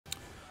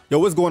Yo,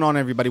 what's going on,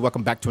 everybody?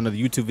 Welcome back to another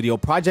YouTube video.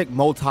 Project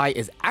Multi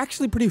is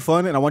actually pretty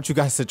fun, and I want you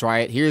guys to try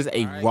it. Here's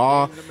a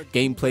raw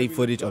gameplay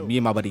footage of me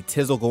and my buddy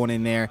Tizzle going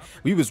in there.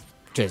 He was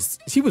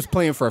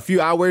playing for a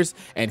few hours,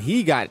 and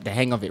he got the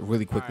hang of it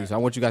really quickly. So I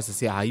want you guys to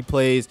see how he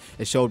plays.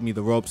 It showed me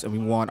the ropes, and we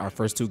won our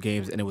first 2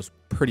 games, and it was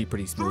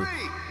pretty smooth.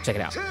 Check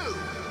it out. 2,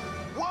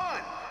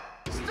 1,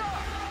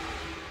 stop.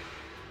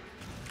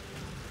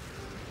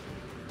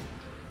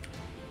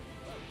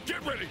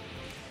 Get ready.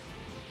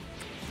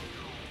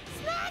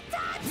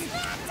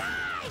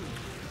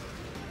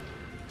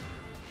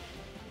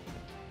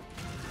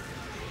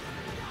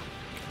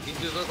 These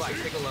dudes look like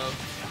Piccolo.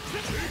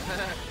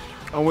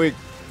 I'm weak.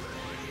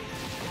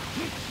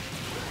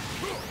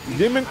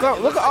 Demon Club.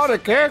 Look at all the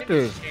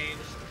characters.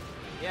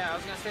 Yeah, I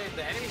was gonna say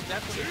the enemies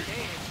definitely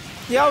changed.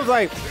 Yeah, I was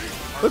like,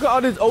 look at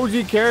all these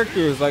OG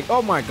characters. Like,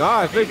 oh my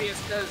gosh,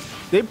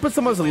 they put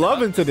so much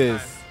love into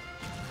this.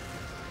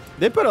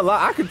 They put a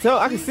lot. I can tell.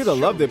 I can see the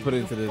love they put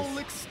into this.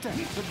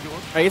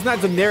 Like, it's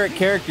not generic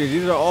characters.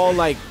 These are all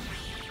like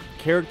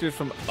characters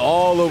from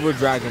all over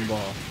Dragon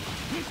Ball.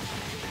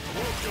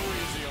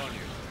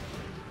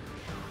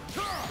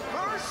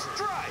 First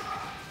strike.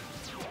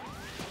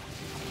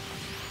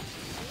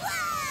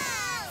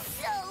 Wow,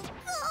 so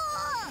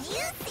cool!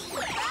 You see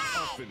that?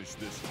 I'll finish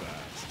this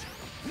fast.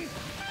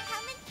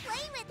 Come and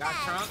play with Got us.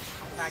 Trunk?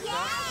 Packed Yeah,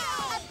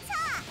 up? up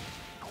top.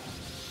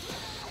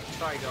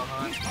 Sorry,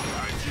 Gohan.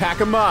 Pack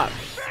him up.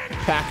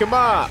 Pack him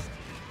up.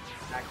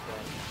 Packed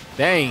up.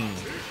 Dang.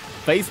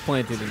 Face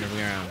planted in the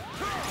ground.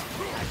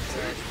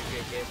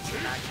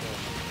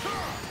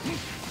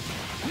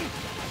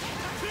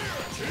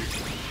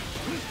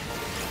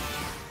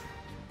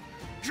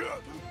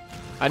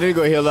 I need to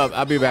go heal up.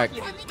 I'll be back. I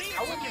wasn't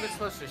even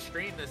supposed to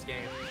stream this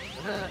game.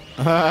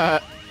 Yeah,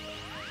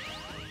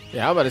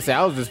 I was about to say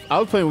I was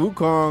playing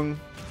Wukong,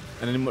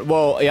 and then I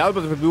was about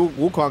to play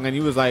Wukong, and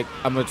he was like,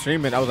 "I'm gonna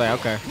stream it." I was like,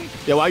 "Okay."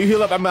 Yeah, while you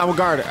heal up, I'm a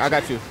guard. I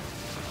got you. Yeah,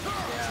 I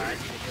need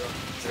to heal up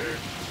for sure.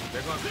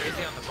 They're going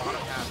crazy on the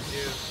bottom half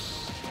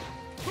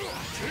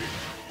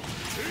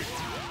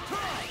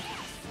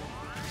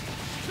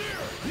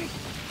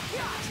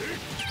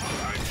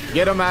too.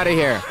 Get him out of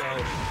here.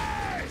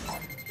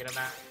 Get him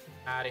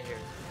out of here.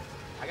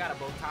 I got a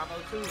Botamo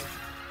too.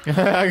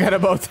 I got a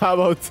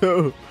Botamo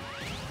too.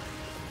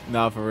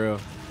 Nah, for real.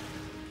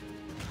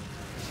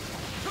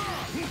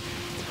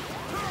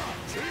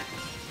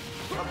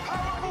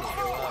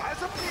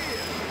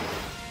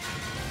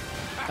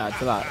 Nah,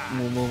 chill out.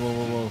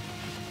 Move.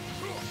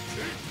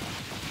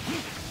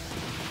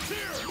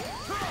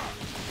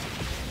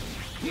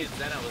 He and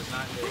Zeno was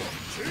not good.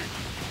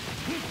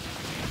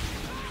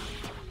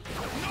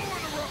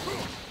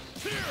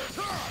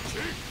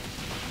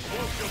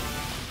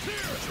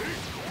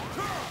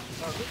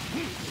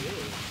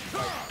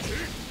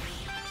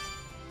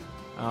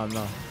 I don't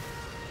know.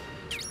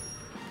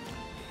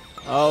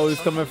 Oh, he's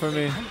coming for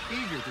me. I'm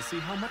eager to see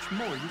how much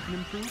more you can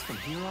improve from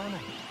here on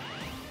out.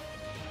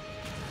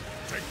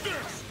 Take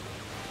this.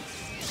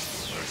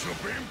 Special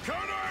beam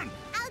cannon.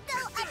 I'll go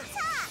up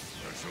top.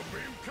 Special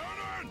beam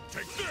cannon.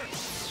 Take this.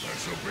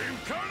 Special beam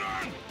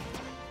cannon.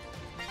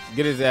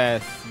 Get his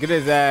ass. Get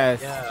his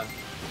ass. Yeah.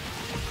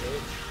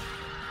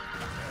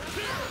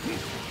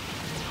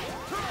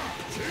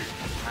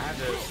 I have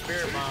the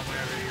spirit bomb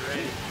whenever you're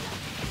ready.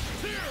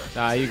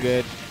 Nah, you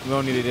good. We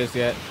don't need it just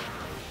yet.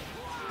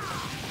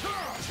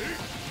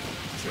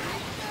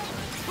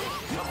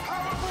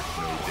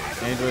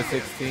 Android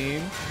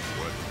 16.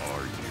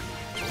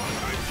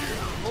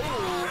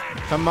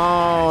 Come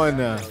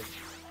on.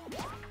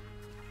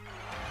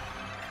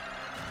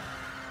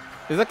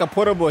 It's like a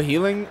portable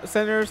healing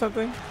center or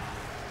something.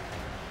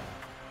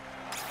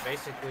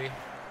 Basically,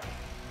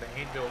 the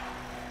angel.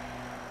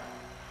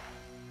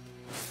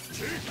 Is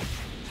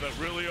that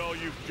really all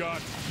you've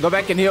got? Go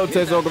back and heal,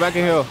 Tizzle. Go back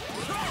and heal.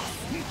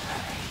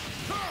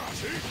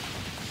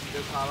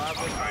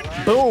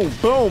 Boom,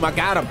 boom. I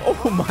got him.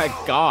 Oh my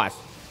gosh.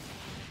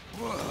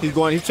 He's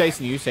going. He's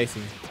chasing you. He's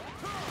chasing you.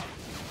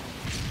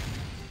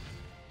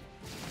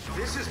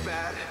 This is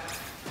bad.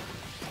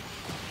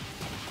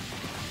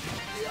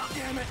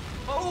 Damn it.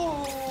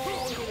 Oh!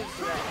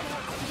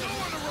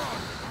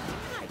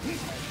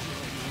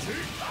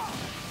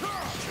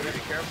 You gotta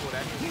be careful with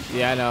that.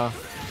 Yeah, I know.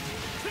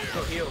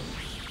 Go heal.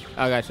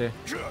 I got you.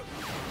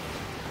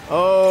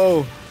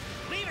 Oh.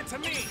 Leave it to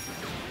me.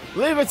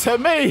 Leave it to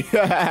me.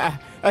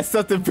 That's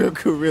something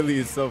Goku really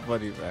is so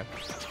funny, man.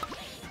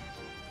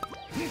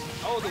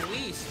 Oh, the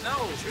Whis.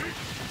 No. The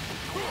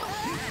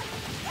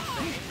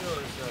angel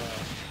is,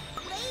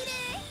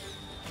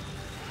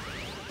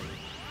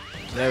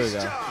 There we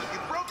go. You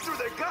broke through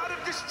the god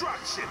of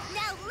destruction.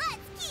 Now let's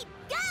keep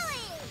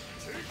going.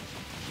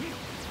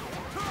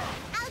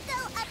 I'll go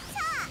up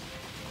top.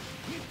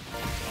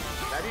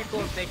 that'd be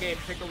cool if they gave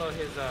Piccolo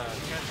his,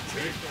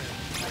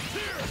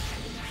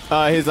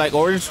 transformation. His like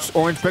orange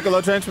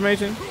Piccolo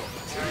transformation.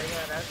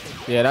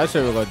 Yeah, that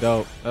shit will go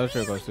dope. That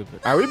shit will go super.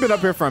 All right, we've been up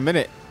here for a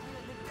minute.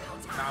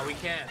 Nah, we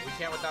can't. We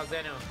can't without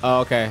Zeno. Oh,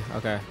 okay,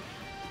 okay.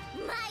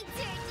 My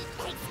turn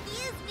to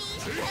excuse me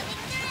coming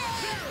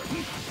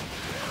through.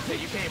 said,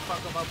 you can't fuck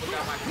him up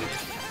without my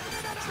permission.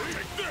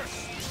 Take this.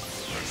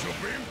 Special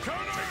beam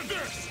counter. Take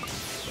this.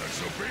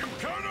 Special beam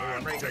counter.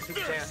 I'm ready to Take super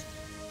this. chance.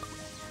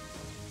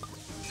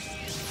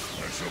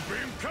 Special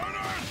beam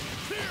counter.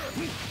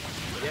 Here.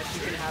 Yes,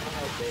 you can have a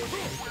health, babe.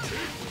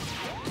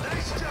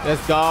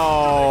 Let's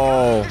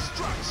go.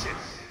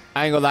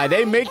 I ain't gonna lie,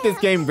 they make this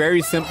game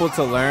very simple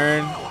to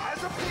learn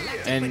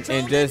and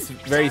just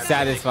very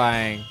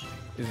satisfying.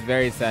 It's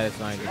very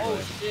satisfying to play. Oh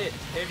shit!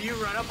 If you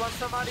run up on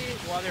somebody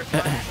while they're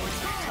flying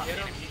towards you to hit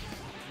them,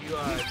 you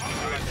like the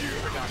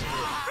super down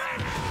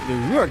hit.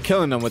 Dude, you are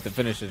killing them with the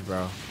finishes,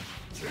 bro.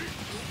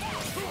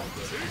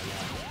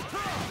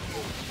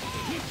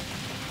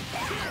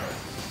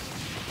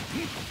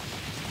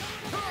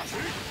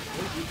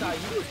 Where you thought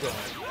you was going?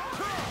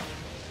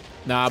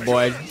 Nah,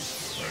 boy.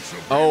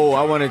 Oh,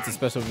 I wanted to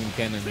special beam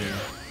cannon here.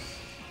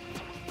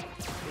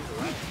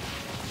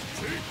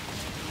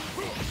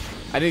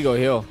 I need to go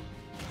heal.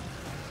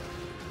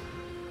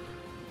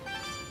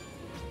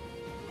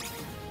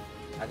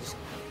 I just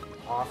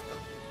off them.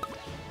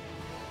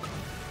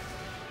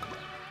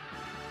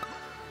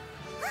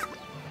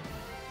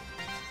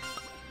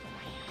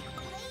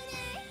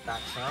 Got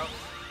chumps.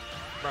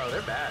 Bro,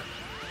 they're bad.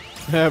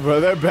 Yeah, bro,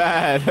 they're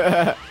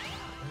bad.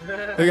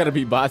 They gotta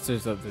be bots or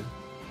something.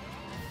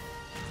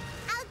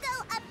 I'll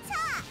go up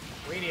top.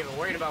 We ain't even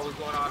worried about what's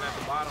going on at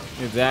the bottom.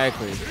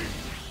 Exactly.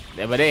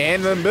 Yeah, but they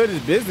handling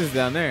business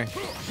down there. So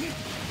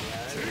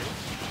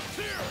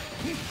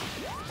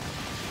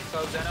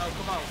Zeno,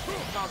 come on,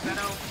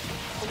 Zeno,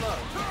 pull up.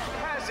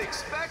 As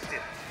expected.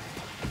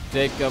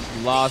 Jacob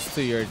lost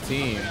to your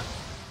team.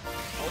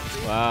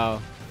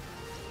 Wow.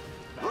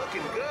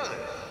 Looking good.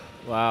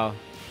 Wow.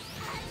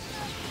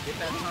 Get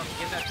that trunk,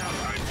 get that trunk.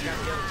 I got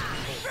the other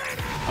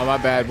two. Oh, my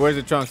bad. Where's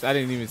the trunks? I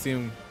didn't even see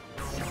him.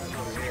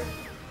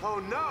 Oh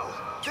no.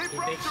 They You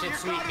broke think through shit your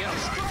sweet, guard get him.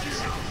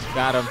 destruction.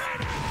 Got him.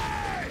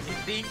 You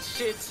think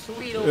shit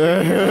sweet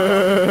over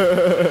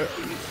here.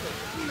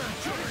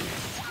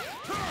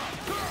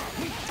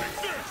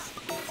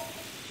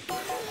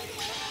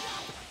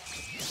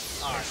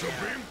 Special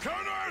beam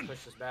counter.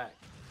 Push this back.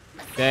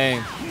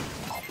 Dang.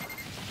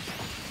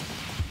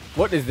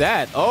 What is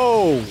that?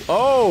 Oh,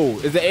 oh,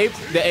 is the ape?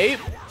 The ape?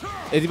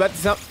 Is he about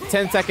to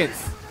 10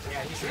 seconds?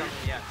 Yeah, he's coming,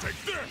 yeah. Take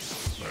this.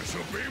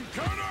 Special beam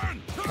counter.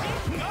 It's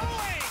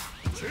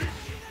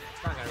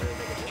not gonna really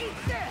make a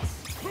difference.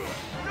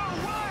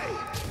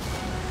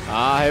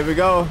 Ah, here we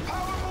go.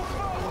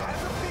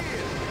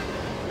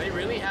 They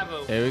really have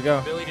a Here we go.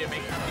 ability to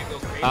make you go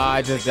crazy. Ah,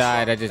 I just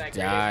died. I just That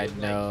grade died. is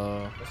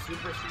No. Like a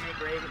super senior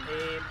grade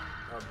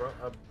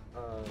 8,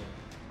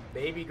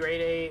 baby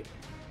grade 8.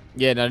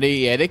 Yeah, no,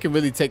 they can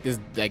really take this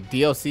like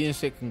DLC and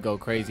shit can go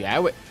crazy.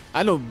 I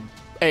know.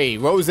 Hey,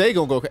 Rose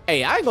gonna go.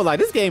 Hey, I ain't gonna lie.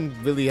 This game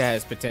really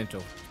has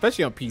potential,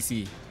 especially on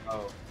PC.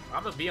 Oh,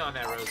 I'm gonna be on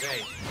that Rose.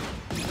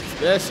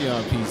 Especially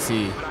on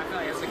PC. But I feel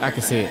like it's a I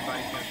can see it.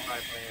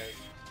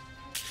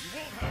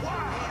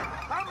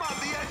 I'm on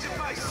the edge of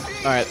my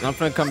seat. All right, I'm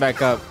gonna come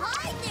back up.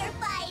 Hard they're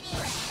fighting.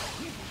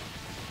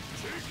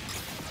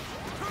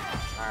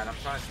 Alright, I'm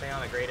trying to stay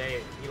on the grade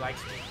 8. He likes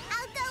me.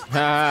 I'll go up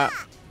Ha.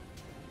 top.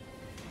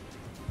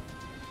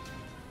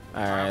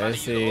 All I'm right, about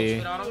let's to use the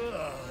see. ultimate on him.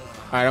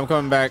 All right, I'm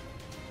coming back.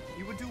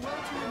 You would do well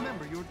to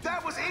remember your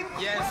That was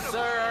incredible. Yes,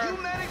 sir. You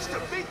managed to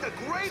beat the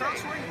great Trunks,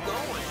 ape. where you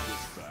going?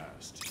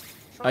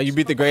 Oh, you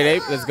beat the great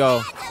ape. Let's go.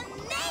 That's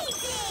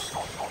amazing.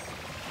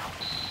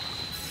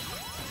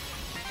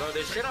 Bro,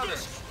 this shit on the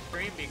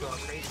screen be going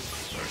crazy.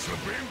 Special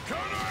beam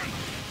counter.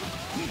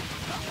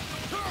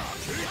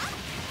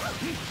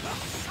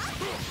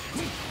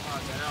 Oh,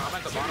 Zeno, I'm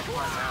at the bottom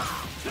part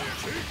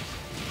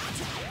now.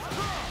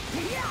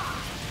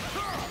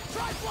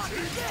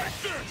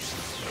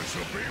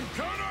 Special beam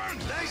counter.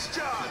 Nice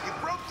job. You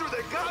broke through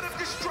the god of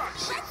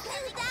destruction. Let's do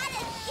that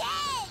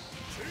again.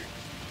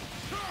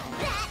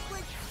 That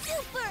was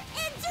super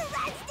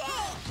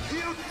interesting.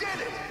 You did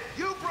it.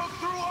 You broke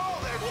through all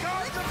their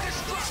gods of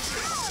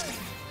destruction.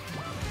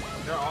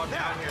 They're all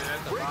down here. They're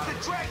at the Break bottom.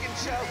 the dragon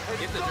shell and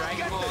Get the go Dragon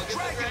get Ball, the get the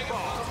dragon Dragon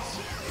Ball. balls.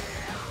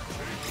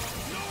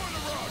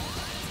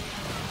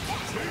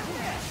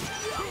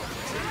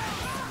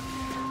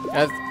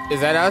 Is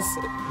that us?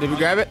 Did we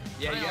grab it?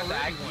 Yeah,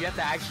 you have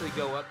to actually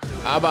go up to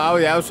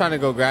it. Yeah, I was trying to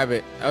go grab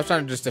it. I was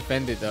trying to just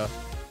defend it though.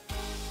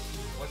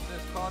 What's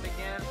this called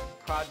again?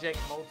 Project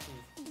Multi.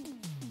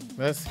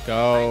 Let's I ain't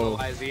go. gonna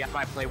lie, Z, I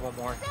might play one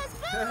more.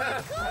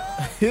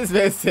 This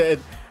man said,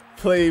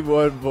 "Play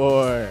one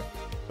more."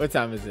 What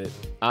time is it?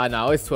 No, it's 12.